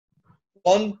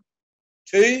1,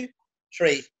 2,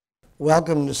 3.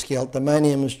 Welcome to Scéalta. My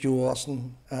name is Joe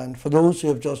Austin, and for those who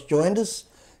have just joined us,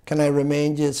 can I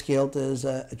remind you Scéalta is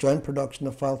a joint production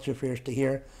of Fáilte, Feirste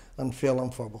Thiar and Féile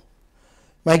and Phobail.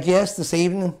 My guest this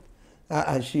evening,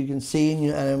 as you can see,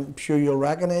 and I'm sure you'll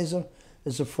recognise him,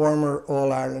 is a former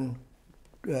All-Ireland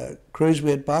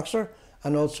cruiserweight boxer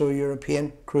and also a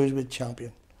European cruiserweight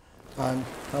champion. And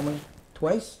coming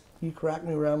twice, you correct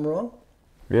me where I'm wrong?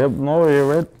 Yep, no,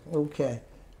 you're right. Okay.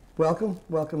 Welcome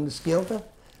to Scéalta.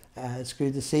 It's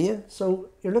good to see you. So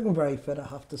you're looking very fit, I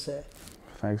have to say.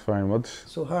 Thanks very much.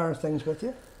 So how are things with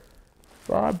you?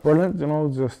 Brilliant, you know,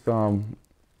 just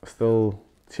still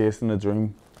chasing the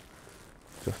dream.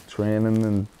 Just training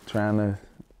and trying to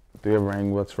do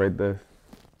everything what's right to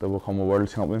become a world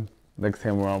champion. Next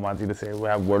time around, I want you to say we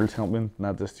have world champion,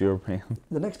 not just European.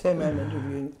 The next time I'm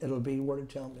interviewing, it'll be world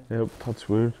champion. Yep, touch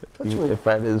wood. Touch wood. If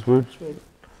that is wood.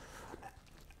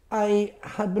 I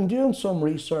had been doing some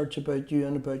research about you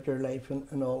and about your life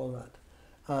and all of that.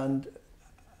 And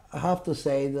I have to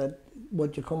say that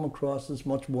what you come across is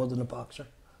much more than a boxer.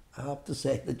 I have to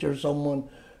say that you're someone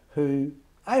who,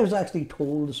 I was actually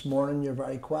told this morning, you're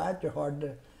very quiet, you're hard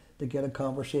to get a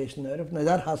conversation out of. Now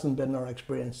that hasn't been our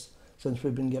experience since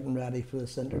we've been getting ready for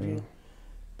this interview.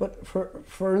 But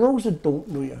for those that don't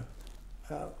know you,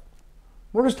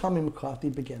 where does Tommy McCarthy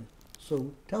begin?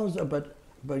 So tell us about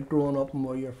growing up and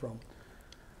where you're from.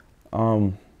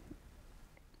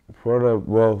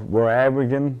 Where I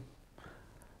begin, I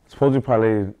suppose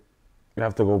you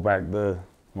have to go back to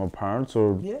my parents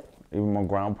or even my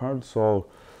grandparents. So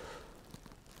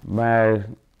my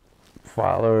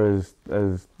father is,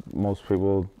 as most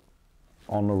people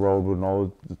on the road would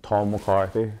know, Tom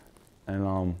McCarthy,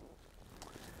 and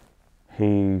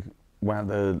he went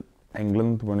to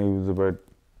England when he was about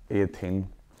 18,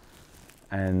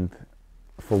 and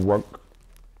for work,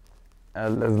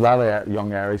 as a lot of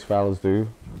young Irish fellas do,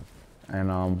 and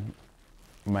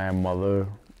my mother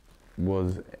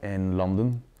was in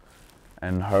London,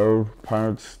 and her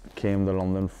parents came to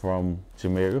London from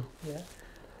Jamaica,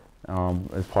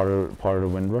 as part of the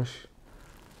Windrush.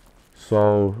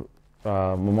 So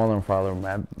my mother and father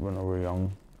met when they were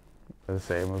young. As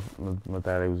I say, my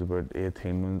daddy was about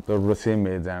 18. They were the same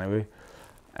age anyway,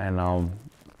 and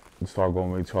we started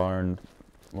going with each other, and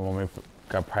my mummy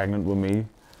got pregnant with me,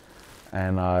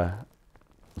 and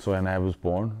so when I was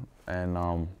born, and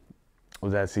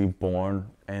was actually born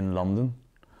in London,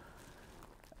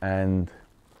 and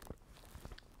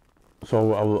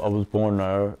so I was born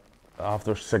there.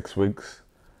 After 6 weeks,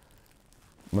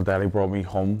 my daddy brought me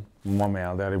home. My mummy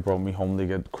and daddy brought me home to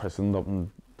get christened up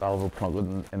in Oliver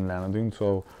Plunkett in London.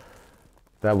 So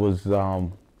that was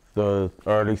the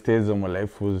early stages of my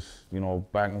life, was, you know,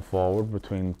 back and forward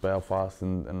between Belfast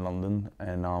and London,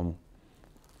 and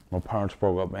my parents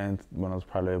broke up when I was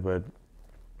probably about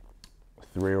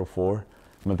 3 or 4.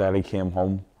 My daddy came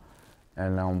home,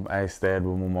 and I stayed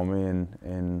with my mummy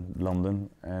in London,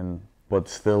 but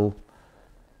still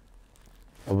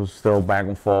I was still back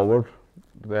and forward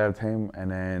that time. And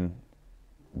then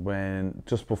when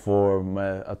just before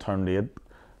I turned 8,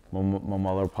 my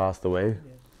mother passed away,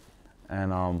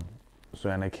 and so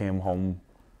then I came home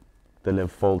to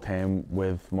live full time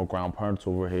with my grandparents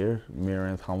over here,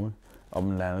 Mary and Tommy, up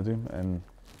in London. And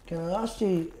can I ask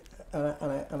you?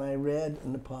 And I read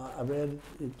in the past, I read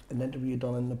an interview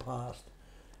done in the past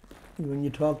when you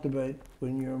talked about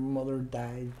when your mother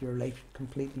died, your life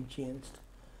completely changed.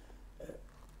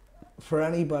 For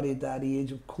anybody at that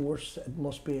age, of course, it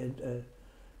must be a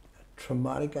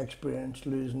traumatic experience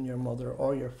losing your mother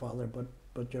or your father,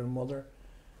 but your mother.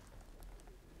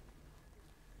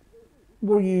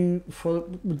 Did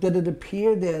it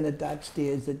appear then at that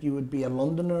stage that you would be a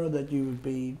Londoner, that you would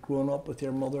be growing up with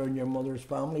your mother and your mother's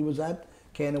family? Was that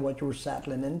kind of what you were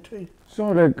settling into? So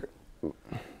like,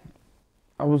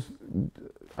 I was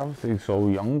obviously so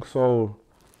young, so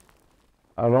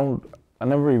I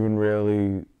never even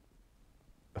really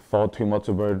thought too much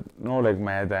about, you know, like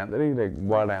my identity, like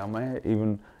what am I?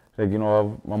 Even like, you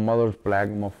know, my mother's black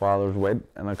and my father's white,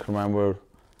 and I can remember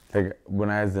like when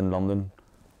I was in London,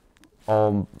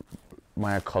 all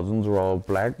my cousins were all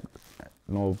black,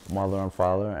 you know, mother and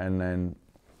father, and then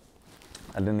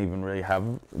I didn't even really have,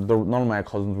 none of my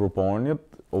cousins were born yet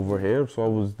over here, so I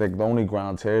was like the only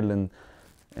grandchild in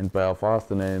Belfast,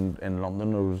 and then in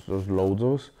London there was loads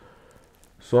of us.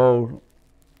 So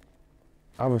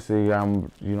obviously,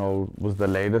 you know, was the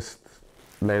latest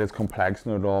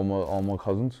complexion of all my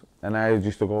cousins, and I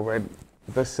used to go, right,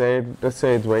 this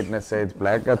side's white and this side's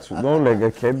black. That's, you know, like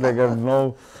a kid, like I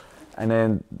know. And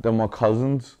then my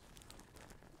cousins,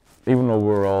 even though we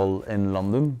were all in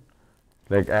London,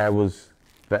 like I was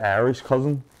the Irish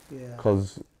cousin, Yeah.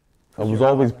 because I was you're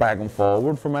always Irish, back and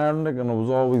forward from Ireland, like, and I was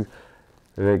always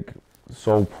like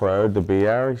so proud to be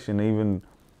Irish, and even,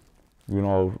 you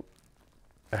know,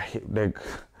 like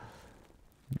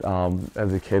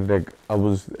as a kid, like it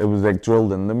was like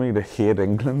drilled into me to hate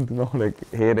England, you know, like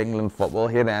hate England football,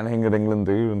 hate anything that England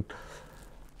do. And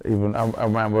even I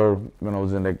remember when I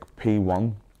was in like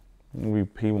P1, maybe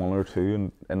P1 or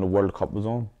 2, and the World Cup was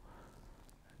on.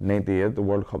 98, the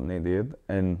World Cup 98,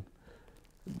 and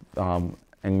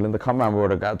England. I can't remember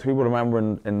where I got to, but I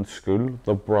remember in school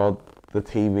they brought the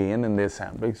TV in the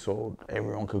assembly so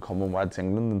everyone could come and watch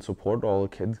England and support all the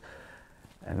kids.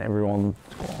 And everyone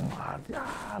was going mad, yeah,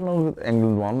 I know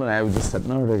England won, and I was just sitting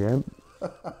there again.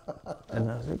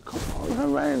 And I was like, come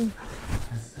on, Ryan.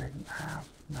 I was like,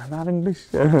 nah, I'm not English.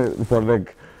 But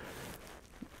like,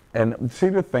 and see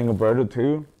the thing about it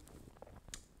too,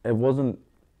 it wasn't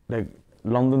like,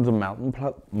 London's a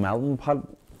melting pot,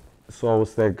 so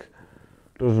it's like,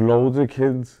 there's loads of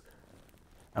kids.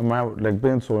 I remember, like,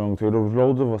 being so young too, there was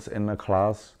loads of us in the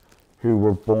class who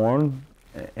were born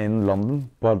in London,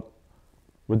 but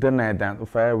we didn't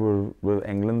identify with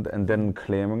England and didn't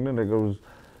claim England. Like, it was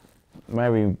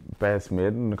my best mate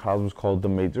in the class was called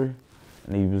Dimitri,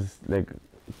 and he was like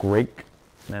Greek,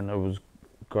 and then there was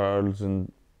girls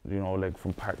and, you know, like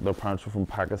from their parents were from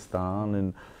Pakistan,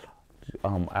 and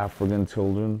African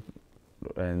children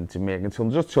and Jamaican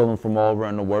children, just children from all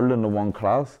around the world in the one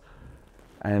class.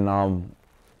 And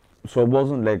so it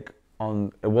wasn't like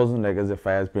as if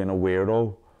I was being a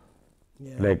weirdo,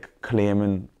 like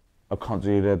claiming a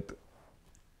country that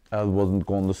I wasn't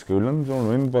going to school in, do you know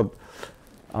what I mean? But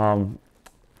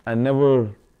I never,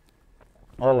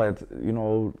 all that, you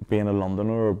know, being a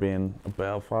Londoner or being a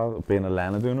Belfast, being a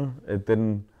Lanadooner, it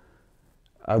didn't,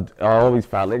 I always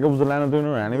felt like I was a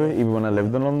Lanadooner anyway, even when I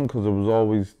lived in London, because I was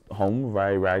always home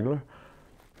very regular.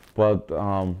 But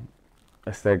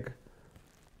it's like,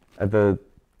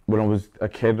 when I was a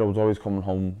kid, I was always coming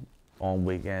home on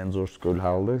weekends or school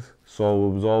holidays, so it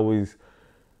was always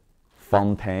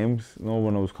fun times, you know,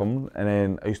 when I was coming. And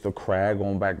then I used to cry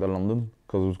going back to London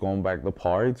because I was going back to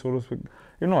party, so to speak.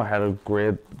 You know, I had a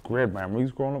great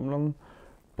memories growing up in London,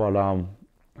 but I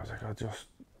was like, I just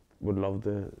would love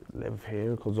to live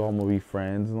here because all my wee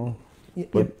friends and all.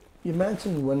 You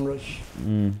mentioned Windrush,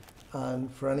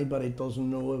 and for anybody who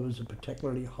doesn't know, it was a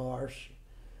particularly harsh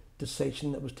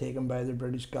decision that was taken by the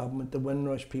British government. The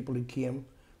Windrush people who came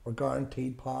were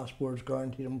guaranteed passports,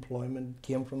 guaranteed employment,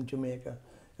 came from Jamaica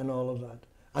and all of that.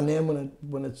 And then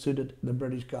when it suited the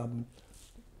British government,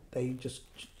 they just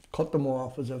cut them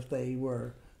off as if they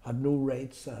had no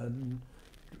rights, and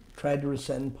tried to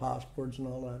rescind passports and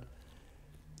all that.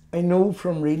 I know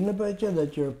from reading about you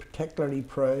that you're particularly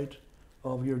proud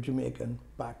of your Jamaican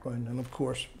background, and of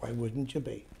course, why wouldn't you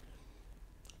be?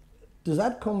 Does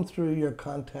that come through your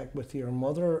contact with your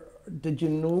mother? Did you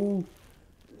know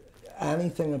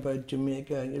anything about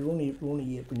Jamaica? You were only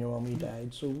 8 when your mommy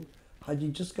died, so had you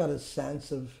just got a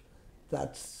sense of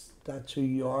that's who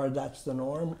you are, that's the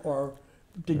norm, or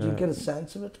did you get a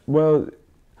sense of it? Well,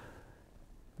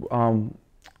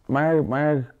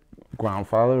 my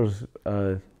grandfather's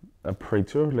a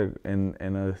preacher, like in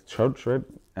a church, right?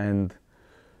 And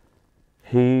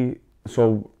I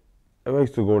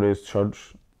used to go to his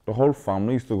church. The whole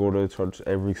family used to go to church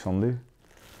every Sunday.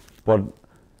 But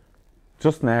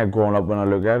just now, growing up, when I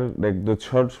look at it, like the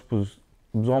church was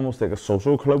almost like a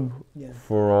social club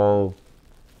for all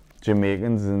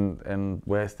Jamaicans and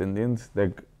West Indians.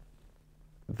 Like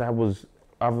that was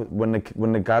when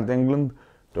they got to England,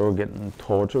 they were getting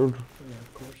tortured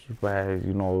by,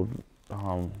 you know,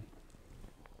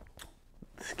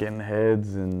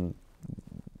 skinheads and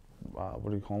what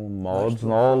do you call them, mods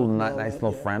and all,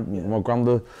 National Front. My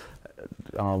granddad,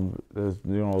 you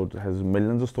know, has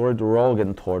millions of stories. They were all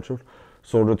getting tortured.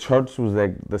 So the church was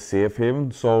like the safe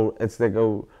haven. So it's like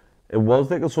it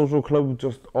was like a social club.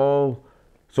 Just all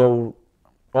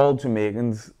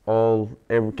Jamaicans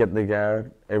get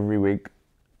together every week,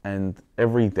 and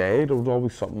every day there was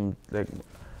always something. Like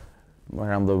my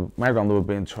granddad would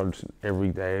be in church every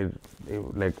day,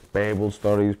 like Bible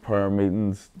studies, prayer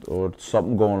meetings, or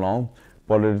something going on.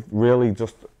 But it really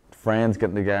just friends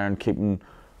getting together and keeping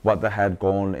what they had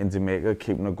going in Jamaica,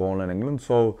 keeping it going in England.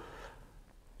 So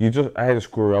I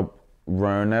just grew up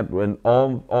around that when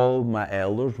all my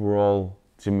elders were all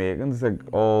Jamaicans, like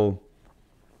they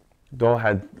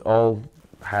all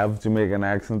have Jamaican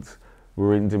accents. We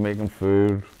were eating Jamaican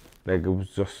food. Like it was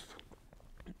just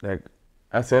like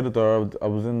I said it there. I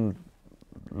was in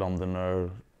London there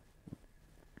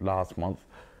last month,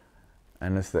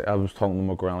 and I was talking to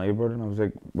my granny about it, and I was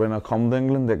like, when I come to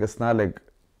England, like it's not like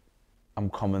I'm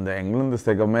coming to England. It's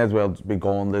like I may as well be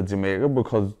going to Jamaica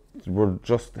because we're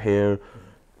just here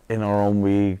in our own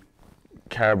wee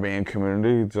Caribbean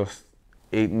community, just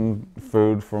eating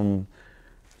food from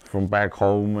back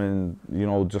home, and you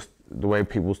know, just the way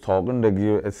people's talking. Like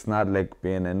it's not like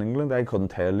being in England. I couldn't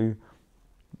tell you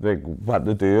like what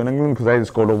to do in England because I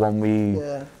just go to one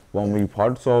wee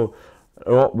part. So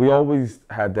we always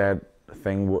had that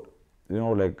thing, you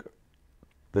know, like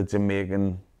the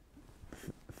Jamaican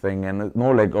thing in it,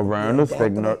 no, like around us,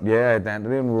 like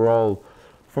identity, and we're all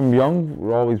from young.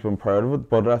 We've always been proud of it.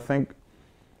 But I think,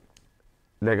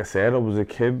 like I said, I was a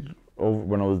kid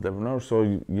when I was living there, so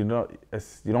you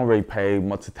don't really pay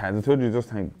much attention to it. You just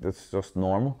think it's just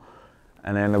normal.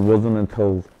 And then it wasn't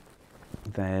until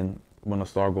then when I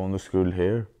started going to school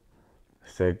here,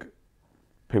 it's like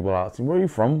people ask me, "Where are you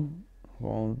from?"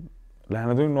 Well,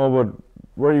 London. No, but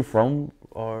where are you from?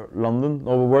 Or London.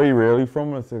 No, but where are you really from?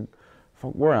 And it's like,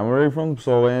 fuck, where am I really from?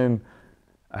 So then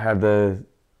I had to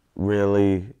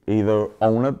really either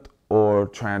own it or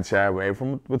try and shy away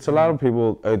from it. Which a lot of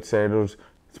people, outsiders,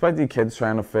 especially kids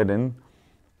trying to fit in,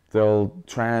 they'll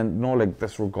try and, you know, like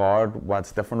disregard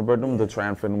what's different about them to try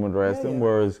and fit in with the rest of them.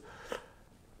 Whereas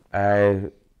I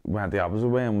went the opposite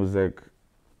way and was like,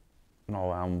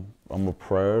 no, I'm a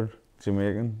proud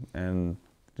Jamaican, and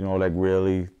you know, like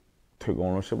really took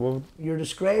ownership of it. You're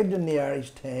described in the Irish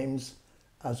Times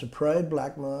as a proud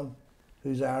black man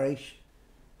who's Irish,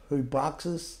 who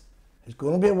boxes, who's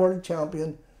going to be a world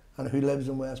champion, and who lives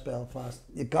in West Belfast.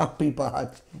 You can't be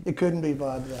bad. You couldn't be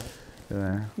bad there.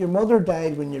 Yeah. Your mother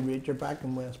died when you're back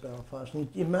in West Belfast. And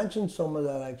you mentioned some of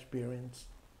that experience.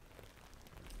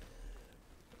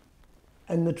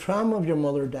 And the trauma of your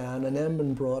mother dying and then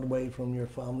being brought away from your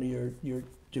family, your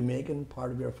Jamaican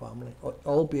part of your family,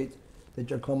 albeit that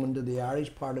you're coming to the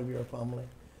Irish part of your family.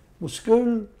 Was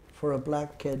school for a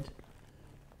black kid,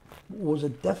 was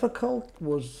it difficult?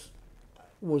 Was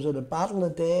it a battle a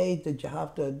day? Did you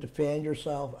have to defend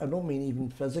yourself? I don't mean even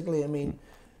physically, I mean,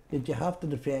 did you have to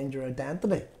defend your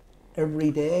identity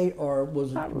every day, or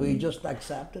was it, were you just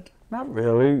accepted? Not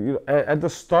really. At the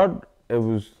start, it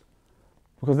was,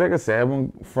 because like I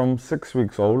said, from 6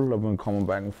 weeks old, I've been coming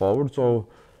back and forward. So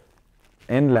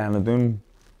in London,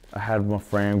 I had my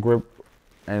friend group,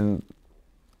 and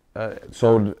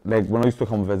so like when I used to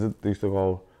come visit, they used to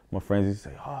go, my friends used to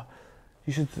say, "Oh,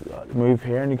 you should move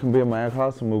here and you can be in my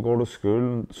class and we'll go to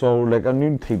school." So like I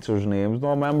knew teachers' names. No,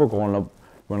 I remember going up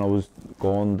when I was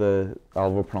going to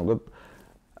Oliver Plunkett,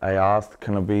 I asked,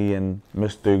 can I be in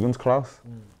Miss Dugan's class?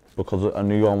 Because I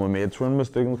knew all my mates were in Miss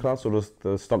Dugan's class, so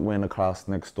they stuck me in the class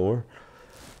next door.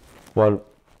 But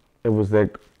it was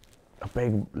like a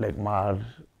big, like mad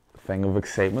thing of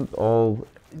excitement. All,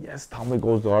 yes, Tommy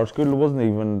goes to our school. It wasn't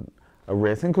even a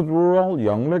racing because we were all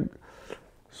young, like.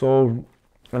 So,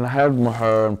 and I had my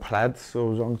hair in plaits, so I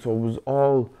was young, so it was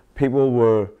all, people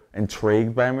were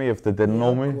intrigued by me if they didn't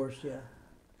know me. Of course, yeah.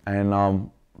 And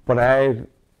but I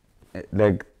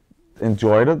like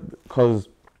enjoyed it because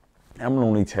I'm an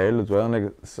only child as well. And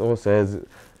like so it says,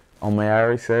 on my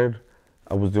Irish side,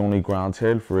 I was the only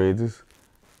grandchild for ages,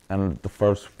 and the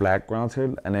first black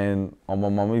grandchild. And then on my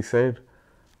mummy's side,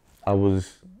 I'm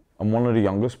one of the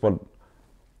youngest, but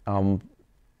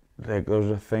like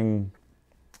there's a thing,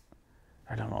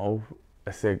 I don't know,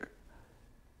 it's like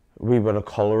a wee bit of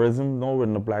colorism, no,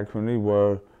 in the black community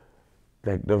where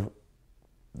like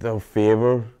they'll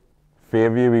favour you a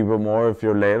wee bit more if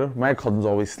you're later. My cousins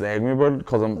always slag me about it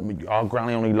because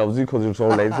Granny only loves you because you're so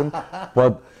late.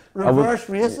 But reverse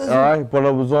racism. Aye, but I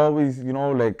was always, you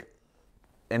know, like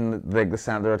in like the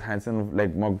centre of attention.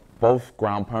 Like my both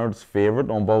grandparents' favourite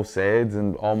on both sides,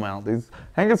 and all my aunties.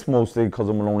 I think it's mostly because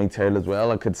I'm an only child as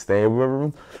well. I could stay with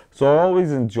everyone, so I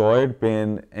always enjoyed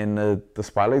being in the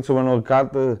spotlight. So when I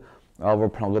got the Oliver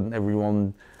Plunkett, and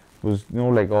everyone was, you know,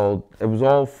 like all, it was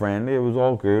all friendly, it was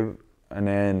all good. And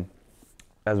then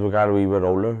as we got a wee bit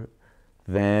older,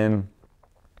 then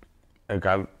it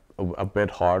got a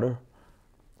bit harder,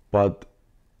 but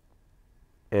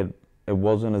it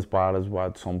wasn't as bad as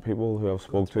what some people who I've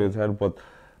spoke to had said. But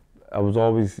I was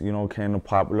always, you know, kind of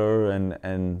popular, and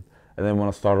then when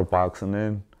I started boxing,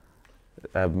 then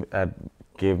it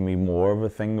gave me more of a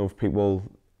thing of people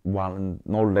wanting,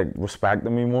 no, like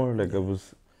respecting me more. Like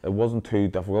it wasn't too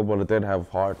difficult, but I did have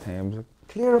hard times.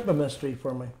 Clear up a mystery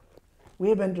for me. We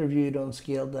have interviewed on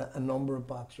Scéalta a number of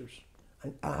boxers,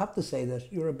 and I have to say this: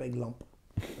 you're a big lump,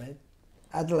 right?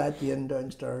 I'd let you in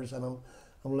downstairs, and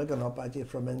I'm looking up at you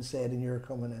from inside, and you're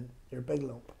coming in. You're a big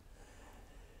lump.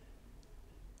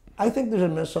 I think there's a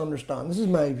misunderstanding. This is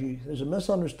my view. There's a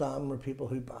misunderstanding where people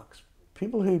who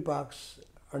box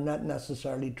are not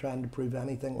necessarily trying to prove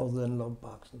anything other than love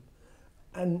boxing.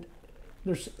 And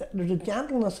there's a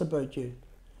gentleness about you,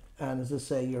 and as I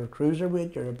say, you're a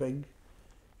cruiserweight, you're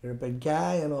a big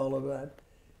guy, and all of that.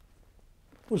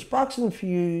 Was boxing for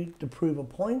you to prove a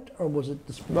point, or was it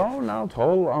the sport? No, not at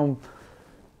all.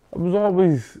 I was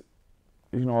always,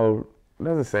 you know,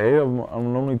 as I say, I'm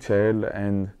an only child,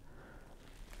 and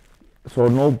so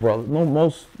no brother, no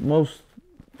most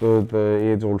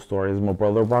the age old story is my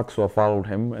brother boxed, so I followed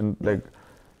him, and like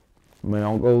my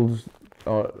uncles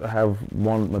have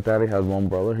one. My daddy has one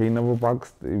brother. He never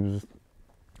boxed. He was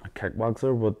a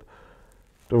kickboxer, but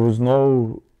there was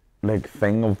no like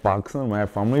thing of boxing in my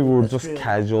family. We were That's just really,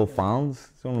 casual fans.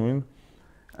 Do you know what I mean?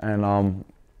 And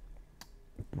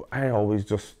I always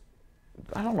just,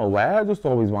 I don't know why, I just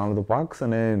always wanted to box,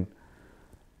 and then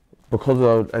because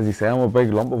of, as you say, I'm a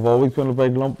big lump. I've always been a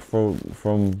big lump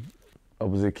from I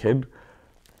was a kid.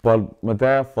 But my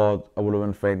dad thought I would have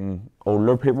been fighting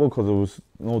older people because it was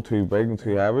not too big and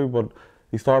too heavy. But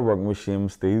he started working with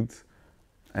Seamus,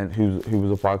 and who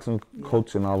was a boxing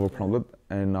coach in Oliver Plunkett,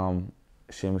 and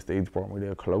Seamus brought me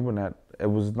to a club, and that it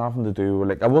was nothing to do with,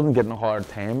 like, I wasn't getting a hard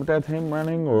time at that time or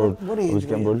anything, or what I age was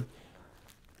getting were you?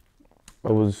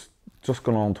 I was just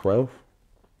going on 12.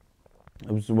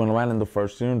 It was when I went into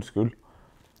first year in school.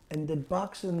 And did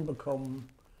boxing become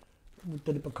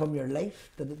your life?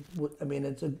 I mean,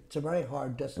 it's a very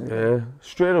hard discipline. Yeah,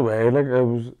 straight away. Like, it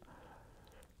was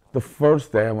the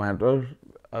first day I went there,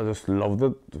 I just loved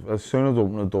it. As soon as I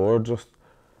opened the door, just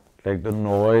like the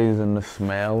noise and the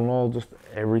smell and all, just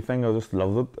everything, I just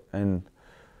loved it. And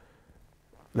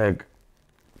like,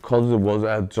 cause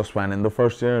I just went in the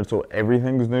first year, so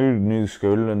everything's new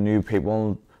school and new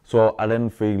people. So I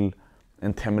didn't feel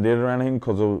intimidated or anything,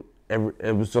 cause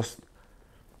it was just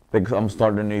like I'm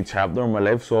starting a new chapter in my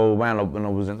life. So I went up and I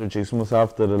was introducing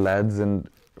myself to the lads, and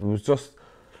it was just,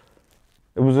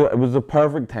 it was a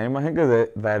perfect time. I think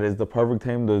that is the perfect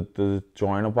time to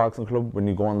join a boxing club when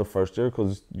you go in the first year,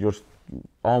 because you're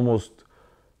almost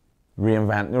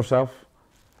reinventing yourself,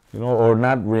 you know, or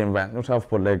not reinventing yourself,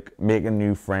 but like making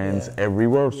new friends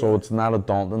everywhere. So it's not a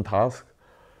daunting task,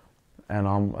 and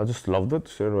I just loved it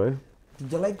straight away.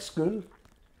 Did you like school?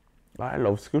 I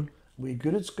loved school. Were you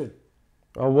good at school?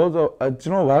 I was. Do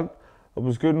you know what? I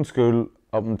was good in school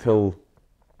up until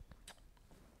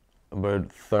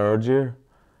about third year,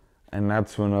 and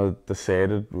that's when I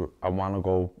decided I want to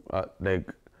go.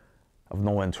 Like, I've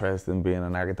no interest in being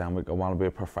an academic. I want to be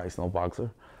a professional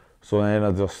boxer. So then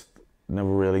I just never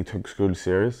really took school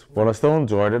serious, but I still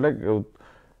enjoyed it. Like,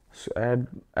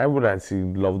 I would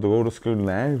actually love to go to school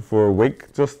now for a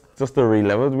week, just to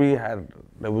relive it.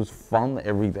 It was fun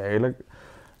every day, like,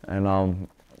 and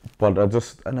but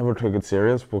I never took it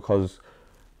serious because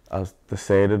I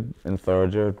decided in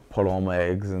third year to put all my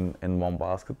eggs in one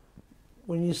basket.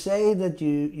 When you say that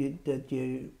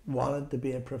you wanted to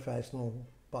be a professional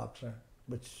boxer,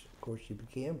 which of course you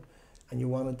became, and you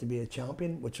wanted to be a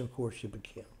champion, which of course you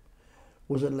became,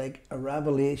 was it like a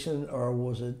revelation, or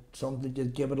was it something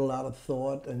you'd give it a lot of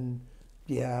thought and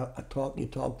you talked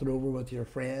it over with your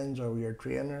friends or with your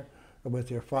trainer or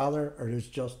with your father, or it's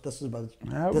just this is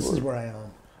where I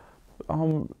am?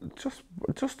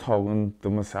 Just talking to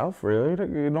myself, really. Like,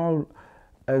 you know,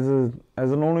 as an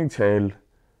only child,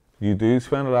 you do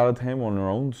spend a lot of time on your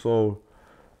own. So,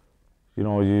 you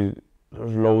know,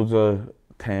 there's loads of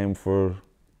time for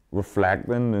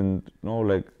reflecting and, you know,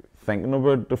 like, thinking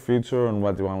about the future and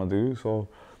what you want to do. So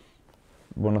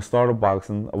when I started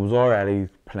boxing, I was already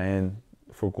playing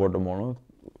for Guatemala,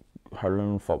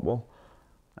 hurling and football,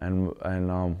 and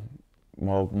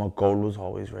my goal was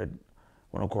always, right,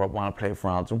 when I grew up, I want to play for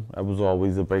Antrim. It was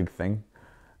always a big thing.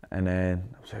 And then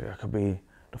I was like, I could be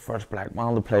the first black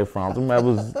man to play for Antrim. That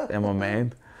was in my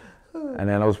mind. And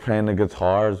then I was playing the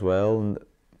guitar as well,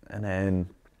 and then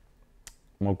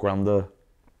my granddad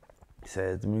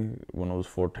said to me when I was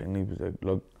 14, he was like,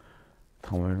 look,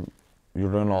 Tommy,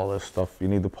 you're doing all this stuff, you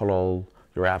need to put all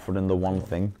your effort into one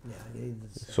thing.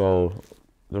 So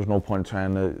there's no point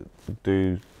trying to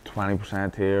do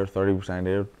 20% here, 30%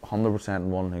 here, 100%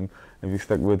 in one thing. If you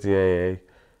stick with GAA,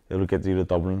 it'll get you to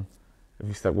Dublin. If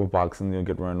you stick with boxing, you'll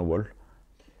get around the world.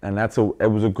 And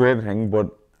it was a great thing, but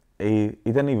he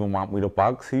didn't even want me to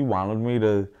box. He wanted me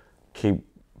to keep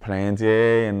playing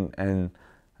GAA and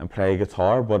play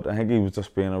guitar, but I think he was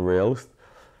just being a realist.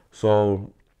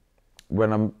 So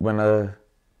when I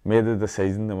made the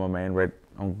decision in my mind, right,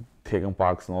 I'm taking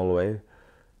boxing all the way,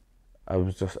 I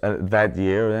was just, that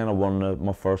year then I won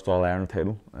my first All-Ireland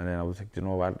title, and then I was like, you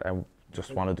know what, I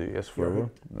just want to do this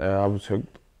forever. I was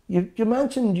hooked. You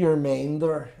mentioned your mind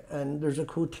there, and there's a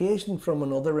quotation from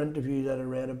another interview that I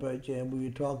read about you where you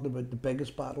talked about the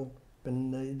biggest battle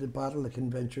been the battle to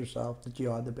convince yourself that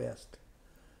you are the best.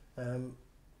 Do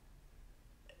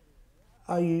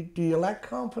you lack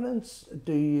confidence?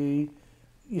 You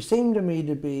seem to me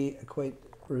to be quite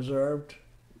reserved,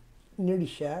 nearly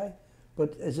shy,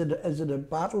 but is it a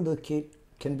battle to keep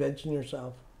convincing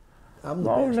yourself I'm the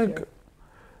best here?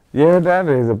 Yeah, that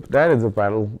is a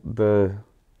battle to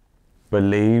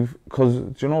believe, because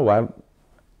do you know what?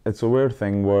 It's a weird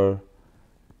thing where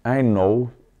I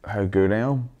know how good I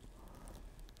am,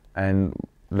 and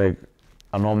like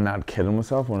I know I'm not kidding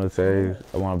myself when I say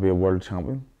I want to be a world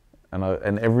champion,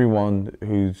 and everyone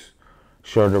who's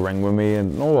shared the ring with me,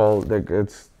 and no, well, like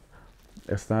it's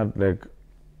not like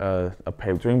a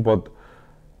pipe dream, but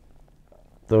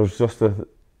there's just a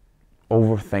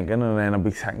overthinking, and then I'll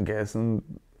be second guessing.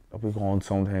 I'll be going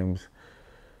sometimes,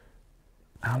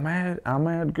 am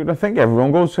I good? I think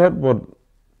everyone goes to it, but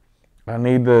I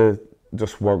need to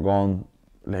just work on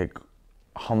like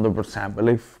 100%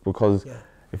 belief, because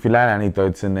if you let any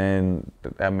doubts in, then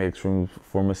that makes room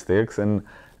for mistakes, and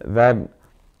that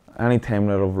any time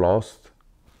that I've lost,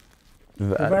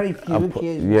 very few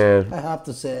occasions, I have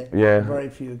to say, very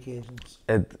few occasions.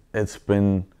 It's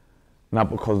been not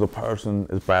because the person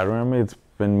is better than me, it's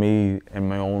been me in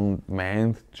my own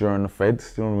mind during the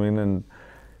fights, you know what I mean, and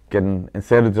getting,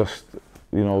 instead of just,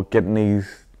 you know, getting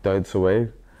these doubts away.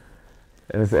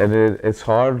 And it's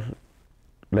hard,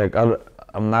 like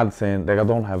I'm not saying, like I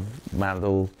don't have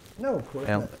mental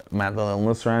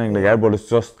illness or anything like that, but it's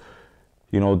just,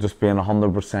 you know, just being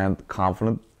 100%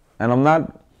 confident. And I'm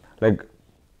not, like,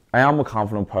 I am a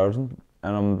confident person,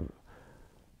 and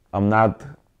I'm not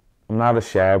a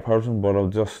shy person, but I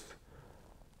just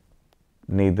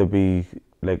need to be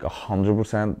like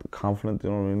 100% confident, you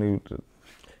know what I mean?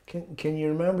 Can you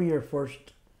remember your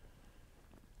first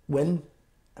win?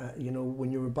 You know,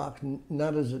 when you were boxing,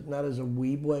 not as a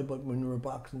wee boy, but when you were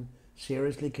boxing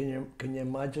seriously, can you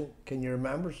imagine? Can you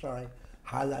remember? Sorry,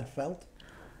 how that felt?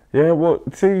 Yeah, well,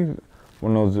 see,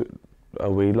 when I was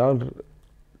a wee lad,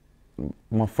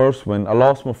 my first win, I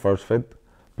lost my first fight,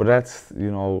 but that's,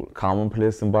 you know,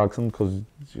 commonplace in boxing, because,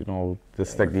 you know, they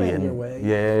stick you in,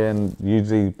 and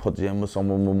usually put you in with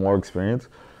someone with more experience.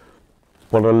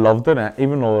 But I loved it,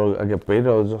 even though I get beat,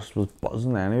 I was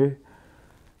buzzing anyway.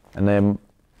 And then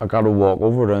I got to walk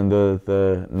over around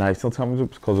the national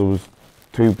championships, because it was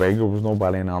too big. There was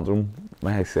nobody in Antrim,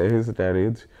 my size at that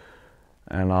age,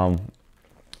 and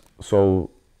so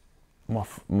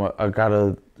I got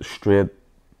a straight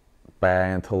by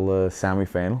until the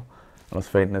semi-final. I was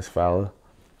fighting this fella,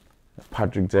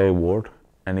 Patrick J. Ward,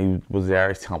 and he was the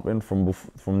Irish champion from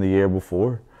the year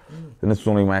before. Then this was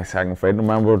only my second fight. I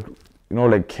remember, you know,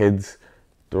 like kids,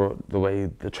 the way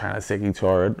they're trying to stick each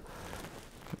other out.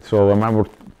 So I remember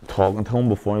talking to him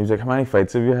before, and he was like, "How many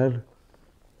fights have you had?"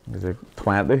 I was like,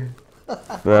 20.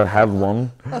 I had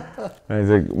one. And he's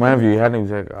like, "When have you had?" And he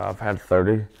was like, "Oh, I've had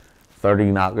 30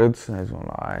 knockouts." And I was going,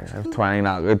 "I have 20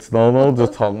 knockouts." No,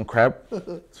 just talking crap.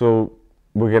 So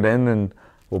we get in, and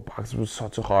boxing was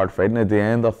such a hard fight. And at the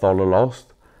end, I thought I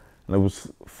lost. And it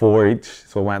was 4 each.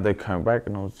 So I went to count back,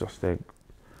 and I was just like,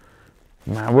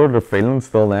 man, where the feelings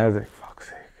still there? I was like, fuck's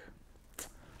sake.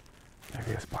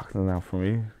 Maybe it's boxing now for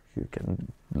me. You're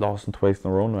getting lost in twice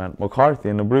in a row. And I went McCarthy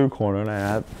in the blue corner, and I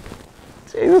had,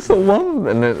 Jesus, I won.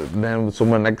 And then so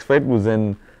my next fight was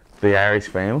in the Irish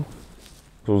final.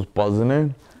 So I was buzzing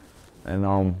in.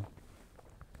 And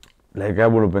like,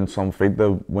 that would have been some feat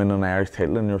to win an Irish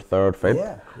title in your third fight.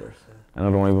 Yeah, of course. And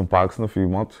I'd only been boxing a few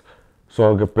months.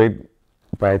 So I got beat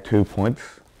by 2 points.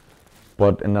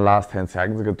 But in the last 10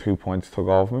 seconds, I got 2 points took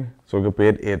off me. So I got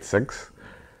beat 8-6.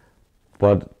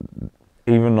 But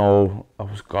even though I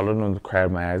was gutted and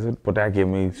cried my eyes out, but that gave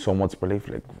me so much belief,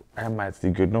 like, I'm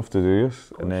actually good enough to do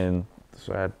this. And then,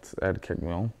 so I had to kick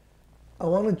me on. I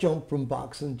want to jump from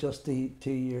boxing just to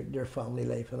your family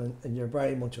life, and you're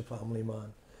very much a family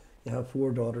man. You have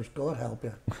 4 daughters. God help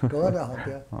you. God help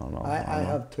you. I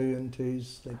have 2 and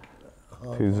 2's like.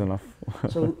 2's enough.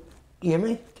 So,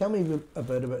 Amy, tell me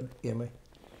about Amy.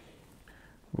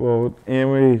 Well,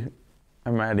 Amy,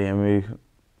 I met Amy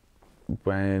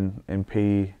when in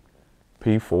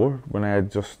P4, when I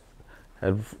had just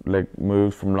like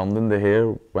moved from London to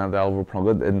here, went to Oliver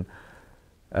Plunkett, and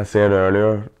I said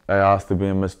earlier, I asked to be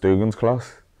in Miss Dugan's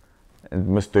class, and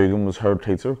Miss Dugan was her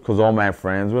teacher, because all my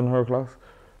friends were in her class.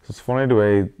 So it's funny the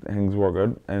way things work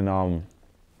out, and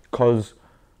because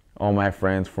all my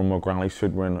friends from McGranley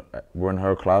Street were in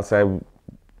her class, I,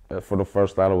 for the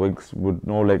first lot of weeks, would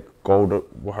like go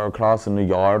to her class in the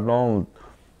yard and all.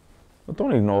 I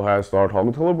don't even know how I started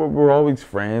talking to her, but we were always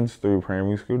friends through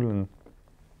primary school,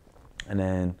 and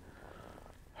then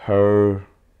her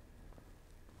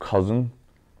cousin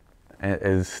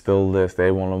is still to this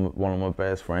day one of my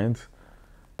best friends.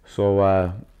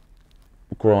 So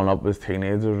growing up as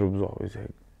teenagers, it was always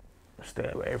like, stay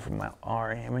away from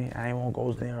our Amy. Anyone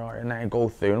goes near her, and I go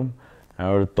through them.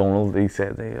 Or Donald, he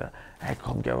said, I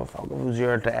couldn't give a fuck if it was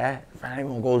your dad. If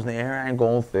anyone goes near her, I ain't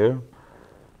going through.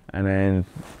 And then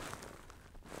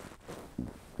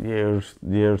years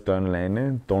down the line,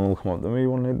 then Donald come up to me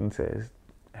one night and says,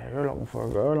 hey, you're looking for a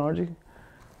girl, aren't you?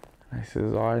 And I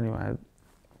says, oh, and he went,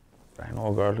 I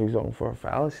know a girl who's looking for a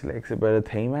fella. She likes a bit of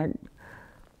team act.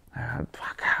 I went,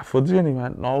 fuck, half would you? And he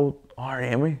went, no, our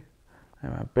Amy. I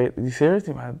went, are you serious?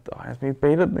 He went, oh, ask me,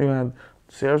 beat it. And he went,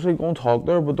 seriously, go and talk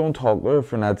to her, but don't talk to her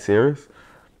if you're not serious.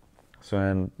 So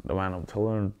then I went up to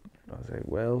her and I was like,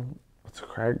 well, what's the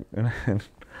crack? And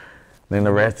then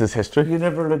the rest is history. You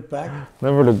never looked back?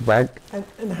 Never looked back.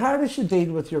 And how does she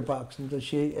deal with your boxing? Does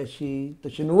she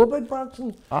know about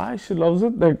boxing? Aye, she loves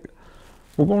it. Like,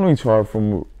 we're going to each other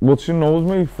from, well, she knows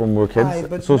me from we're kids. Aye,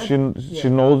 but so she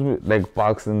knows me, like,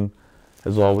 boxing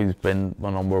has always been my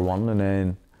number one. And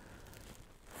then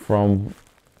from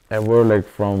we've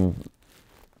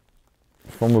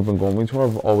been going to her,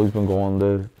 I've always been going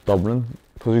to Dublin,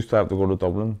 because I used to have to go to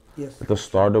Dublin. Yes. At the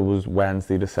start it was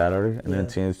Wednesday to Saturday, and then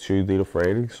it changed Tuesday to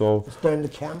Friday. So it's down to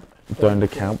camp. Down to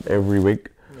camp every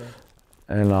week.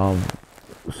 Yeah. And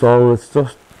so it's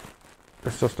just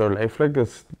her life. Like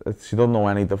she doesn't know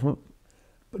any different.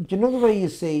 But you know the way you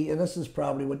see, and this is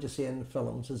probably what you see in the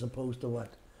films as opposed to what.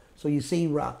 So you see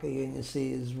Rocky and you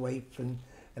see his wife, and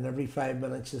every 5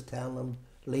 minutes he's telling him,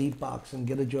 leave boxing,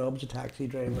 get a job as a taxi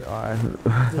driver.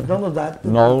 There's none of that.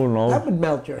 No. That would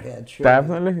melt your head, sure.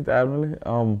 Definitely.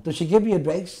 Does she give you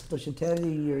advice? Does she tell you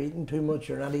you're eating too much,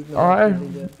 you're not eating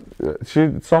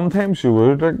enough? Sometimes she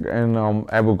would, like, and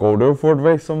I would go to her for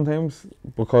advice sometimes,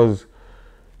 because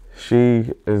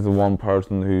she is the one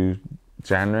person who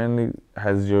genuinely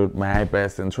has my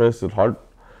best interest at heart.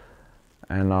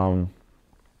 And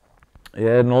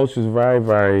she's very,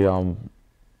 very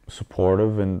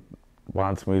supportive and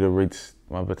wants me to reach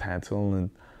my potential and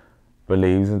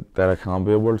believes that I can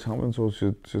be a world champion, so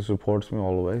she supports me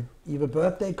all the way. You have a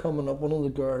birthday coming up, one of the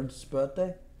girls'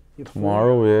 birthday?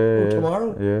 Tomorrow, yeah.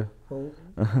 Tomorrow? Yeah. Oh.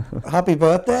 Happy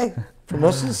birthday from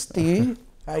us to you.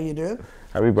 How you doing?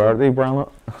 Happy birthday, Brandon.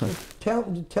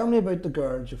 Tell me about the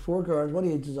girls. Your 4 girls, what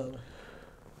ages are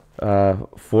they?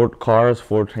 Cara's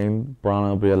 14,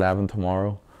 Brandon will be 11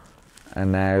 tomorrow,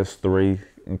 and Naya's 3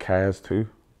 and Kaya's 2.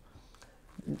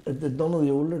 Did none of the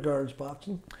older girls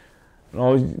boxing?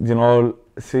 No, you know,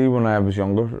 see, when I was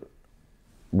younger,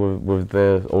 with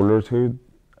the older 2,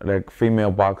 like, female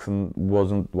boxing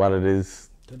wasn't what it is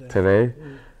today.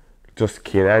 Just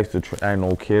Katie, I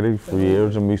know Katie for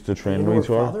years, and we used to train with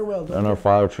each other. And her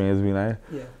father trains me now.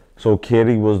 Yeah. So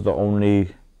Katie was the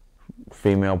only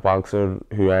female boxer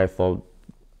who I thought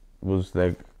was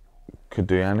like could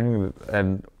do anything.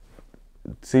 And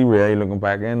see, really looking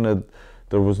back in, that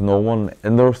there was no one,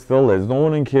 and there still is no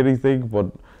one in Katie's league, but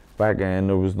back then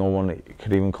there was no one that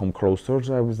could even come close to her.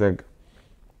 So I was like,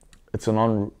 it's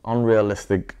an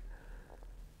unrealistic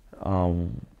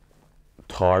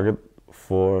target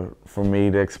for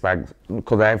me to expect,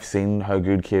 because I've seen how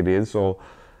good Katie is. So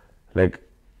like,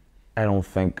 I don't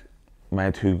think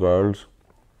my 2 girls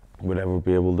would ever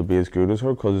be able to be as good as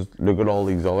her, because look at all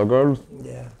these other girls,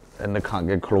 and they can't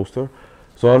get close to her.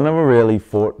 So I never really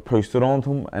pushed it on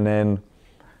them. And then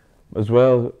as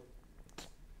well,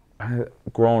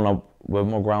 growing up with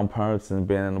my grandparents and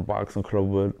being in a boxing club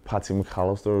with Patsy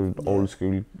McAllister, old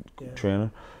school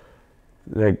trainer,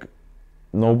 like,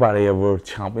 nobody ever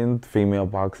championed female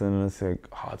boxing, and it's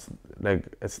like,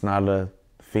 it's not a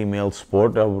female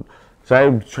sport. So I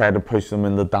would try to push them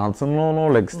into dancing,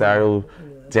 like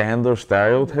gender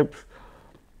stereotypes.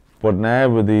 But now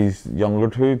with these younger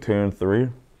 2 and 3,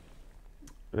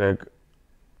 like,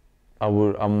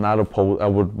 I'm not opposed. I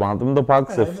would want them to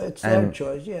box it's their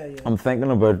choice, I'm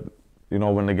thinking about, you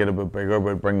know, when they get a bit bigger,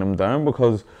 about bringing them down,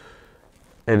 because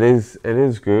it is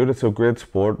good. It's a great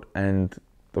sport, and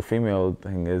the female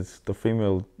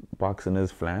boxing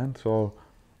is flying. So,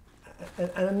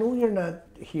 and I know you're not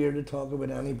here to talk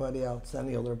about anybody else,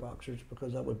 any other boxers,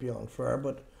 because that would be unfair.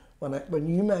 But when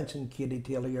you mentioned Katie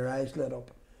Taylor, your eyes lit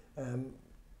up. And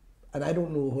I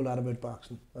don't know a whole lot about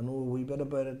boxing. I know a wee bit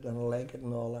about it, and I like it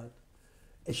and all that.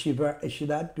 Is she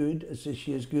that good? Is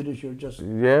she as good as you're just?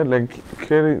 Yeah, like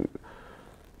Katie,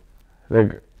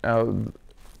 like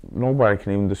nobody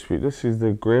can even dispute this. She's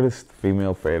the greatest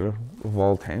female fighter of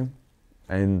all time,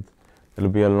 and it'll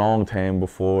be a long time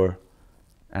before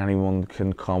anyone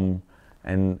can come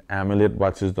and emulate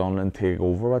what she's done and take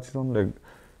over what she's done. Like,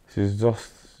 she's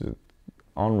just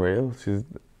unreal.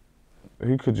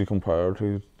 who could you compare her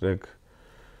to? Like,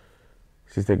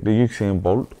 she's like the Usain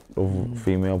Bolt of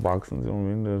female boxing. You know what I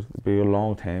mean? There'll be a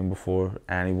long time before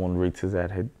anyone reaches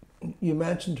that height. You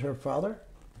mentioned her father,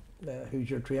 who's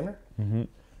your trainer. Mm-hmm.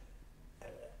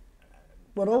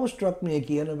 What always struck me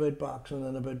again about boxing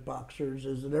and about boxers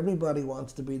is that everybody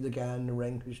wants to be the guy in the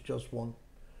ring who's just won.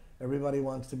 Everybody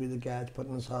wants to be the guy that's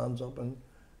putting his hands up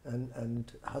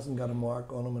and hasn't got a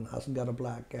mark on him and hasn't got a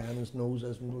black eye and his nose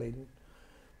isn't bleeding.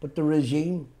 But the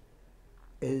regime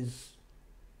is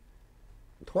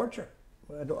torture.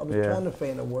 I was trying to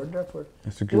find a word there for it.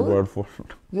 It's a good word for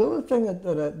it. The other thing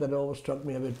that always struck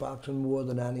me about boxing more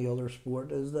than any other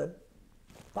sport is that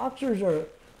boxers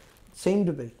seem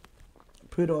to be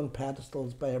put on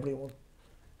pedestals by everyone,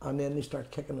 and then they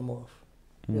start kicking them off.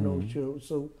 You know,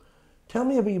 so tell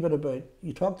me a wee bit about,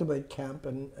 you talked about camp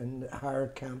and how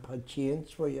camp had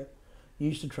changed for you. You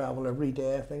used to travel every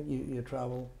day, I think. You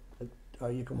travel,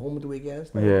 or you come home at the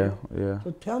weekends now? Yeah.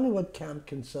 So tell me what camp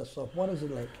consists of. What is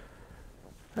it like?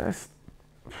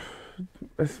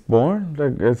 It's boring.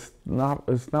 Like, it's not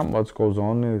much goes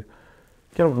on. You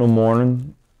get up in the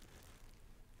morning,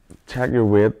 check your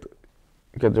weight,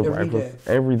 get your breakfast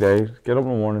every day. Get up in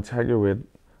the morning, check your weight,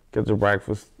 get your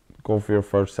breakfast, go for your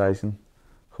first session,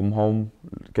 come home,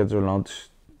 get your lunch,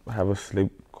 have a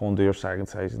sleep, go and do your second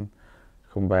session,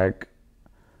 come back.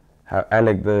 I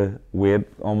like the weight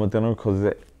on my dinner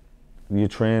because you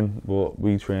train. Well,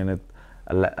 we train at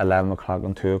 11 o'clock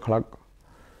and 2 o'clock.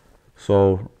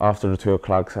 So after the 2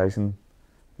 o'clock session,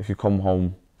 if you come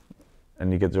home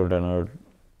and you get your dinner,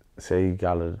 say you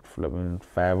got it flipping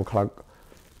 5 o'clock,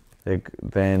 like,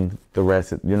 then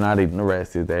you're not eating the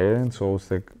rest of the day, and so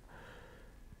it's like,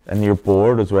 and you're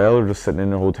bored as well, you're just sitting in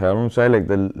your hotel room. So I like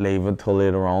to leave it till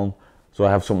later on, so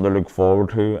I have something to look forward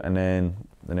to, and then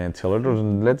till it, there's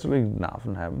literally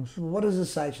nothing happens. What is a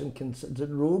session consist? Is it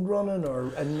road running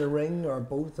or in the ring or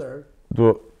both? Or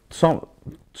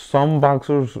some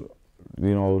boxers,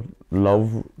 you know,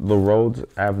 love the roads.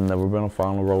 I've never been a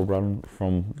fan of road running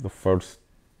from the first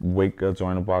week I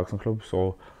joined a boxing club,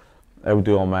 so I would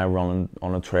do all my running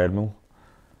on a treadmill.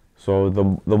 So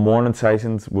the morning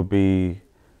sessions would be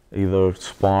either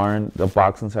sparring, the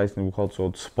boxing session we call it, so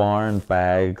it's sparring,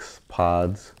 bags,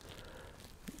 pads,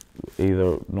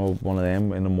 either one of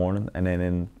them in the morning, and then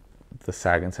in the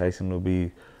second session will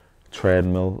be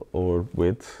treadmill or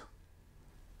weights.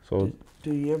 So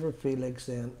do you ever feel like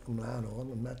saying, I'm lying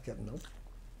on, I'm not getting up?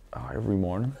 Every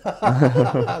morning.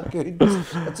 Good.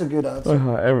 That's a good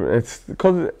answer. It's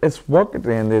because it's work at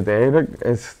the end of the day. Like,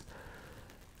 it's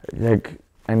like,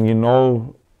 and you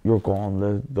know you're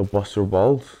going to bust your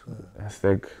balls. It's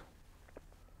like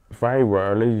very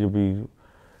rarely you'll be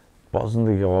buzzing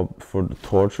to go up for the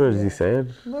torture, as you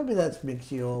said. Maybe that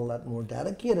makes you all that more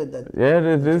dedicated.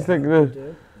 It is like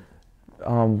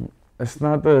it's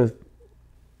not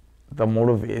the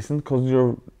motivation,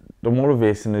 because the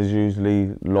motivation is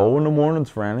usually low in the mornings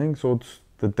for anything, so it's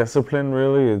the discipline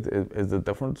really is the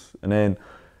difference. And then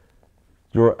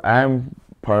I'm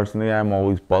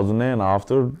always buzzing in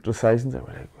after the sessions. I'm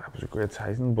like, that was a great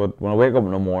session, but when I wake up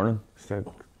in the morning, it's like,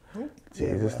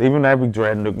 Jesus, even I'd be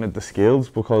dreading looking at the scales,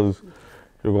 because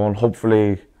you're going,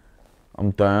 hopefully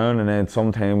I'm down, and then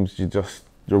sometimes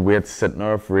your weight's sitting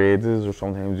there for ages, or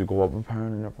sometimes you go up a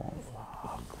pound and you're going,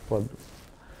 fuck, but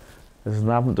there's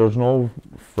no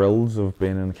frills of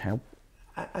being in camp.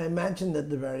 I mentioned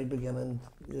at the very beginning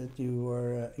that you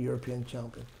were a European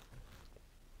champion.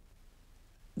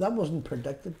 That wasn't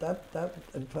predicted. That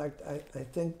in fact, I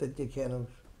think that you kind of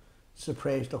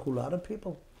surprised a whole lot of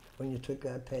people when you took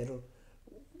that title.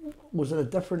 Was it a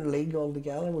different league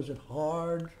altogether? Was it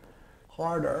harder?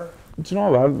 Do you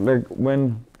know what? Like,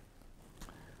 when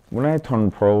I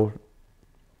turned pro,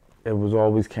 it was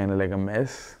always kind of like a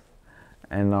mess.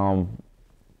 And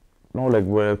like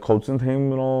with a coaching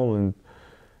team and all, and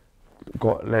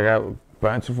I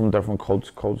bouncing from different coach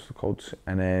to coach,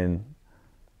 and then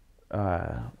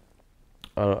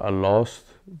I lost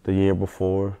the year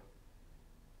before.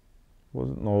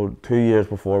 2 years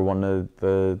before I won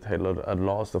the title, I'd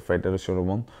lost the fight that I should have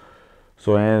won.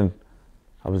 So then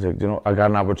I was like, I got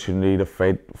an opportunity to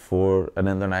fight for an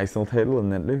international title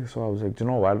in Italy. So I was like, you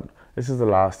know what? This is the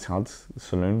last chance,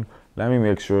 saloon. Let me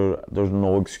make sure there's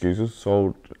no excuses.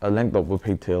 So I linked up with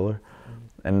Pete Taylor,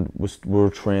 and we were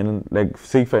training, like,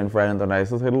 fighting for an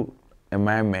international title. In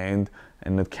my mind,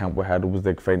 in the camp we had, it was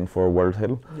like fighting for a world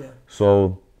title. Yeah.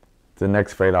 So the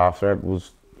next fight after it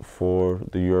was for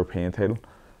the European title.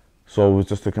 So it was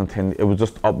just to continue. It was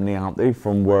just up in the ante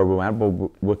from where we went, but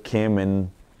we came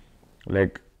in,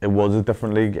 like, it was a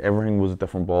different league. Everything was a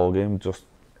different ball game. Just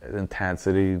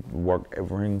intensity, work,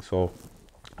 everything. So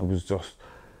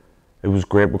it was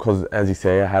great because, as you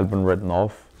say, I had been written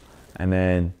off, and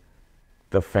then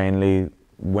to finally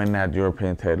win that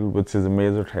European title, which is a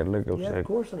major title, like, it was Yeah, like, of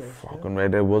course it is. fucking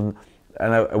right. It wasn't,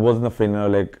 it wasn't a feeling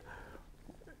of like,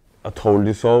 I told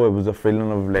you so. It was a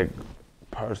feeling of like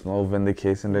personal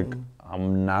vindication. Like,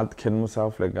 I'm not kidding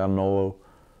myself. Like, I know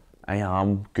I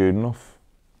am good enough.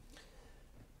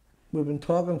 We've been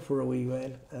talking for a wee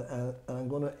while, and I'm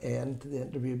going to end the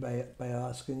interview by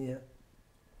asking you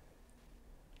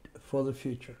for the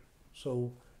future.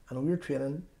 So I know you're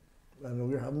training, I know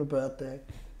you're having a birthday,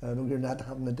 I know you're not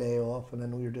having a day off, and I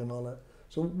know you're doing all that.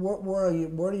 So where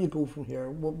do you go from here?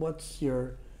 What's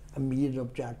your immediate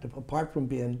objective, apart from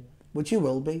being, which you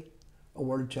will be, a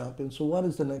world champion? So what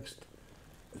is the next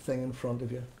thing in front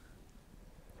of you?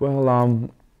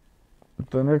 Well,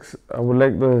 the next, I would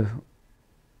like to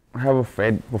have a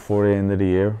fight before the end of the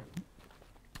year.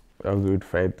 A good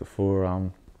fight for,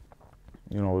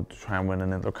 you know, to try and win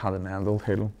an intercontinental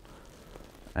title.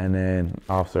 And then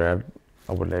after that,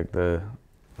 I would like to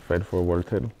fight for a world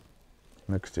title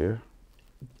next year.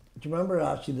 Do you remember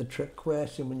I asked you the trick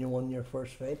question when you won your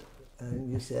first fight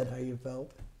and you said how you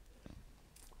felt?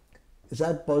 Is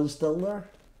that buzz still there?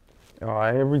 Oh,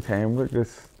 every time, like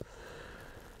this,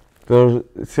 there's,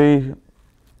 see,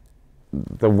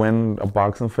 the win a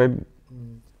boxing fight,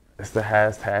 it's the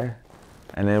highest high.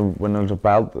 And then when there's a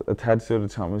belt attached to the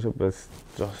championship, it's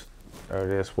just out of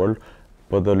this world.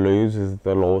 But the lose is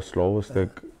the lowest low.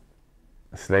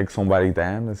 It's like somebody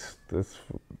dying. It's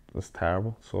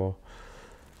terrible. So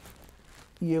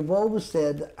you've always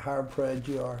said how proud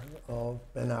you are of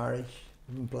being Irish,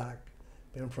 being black,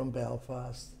 being from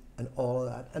Belfast, and all of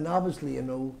that. And obviously, you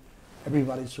know,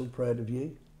 everybody's so proud of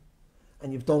you,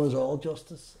 and you've done us all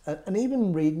justice. And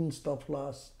even reading stuff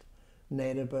last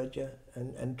night about you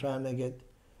and trying to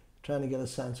get a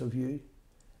sense of you,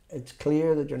 it's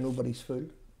clear that you're nobody's fool.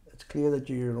 It's clear that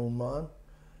you're your own man.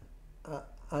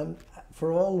 And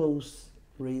for all those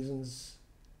reasons,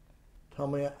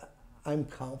 Tommy, I'm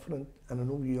confident, and I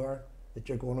know you are, that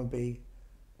you're going to be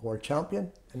a world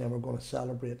champion, and then we're going to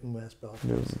celebrate in West Belfast.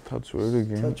 yeah, touch wood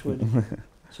again. Touch wood.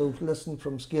 So listen,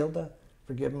 from Scéalta,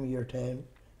 for giving me your time.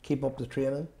 Keep up the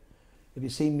training. If you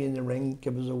see me in the ring,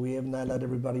 give us a wave, and I'll let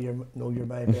everybody know you're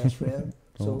my best friend.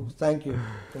 So thank you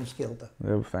from Scéalta.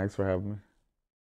 Yeah, thanks for having me.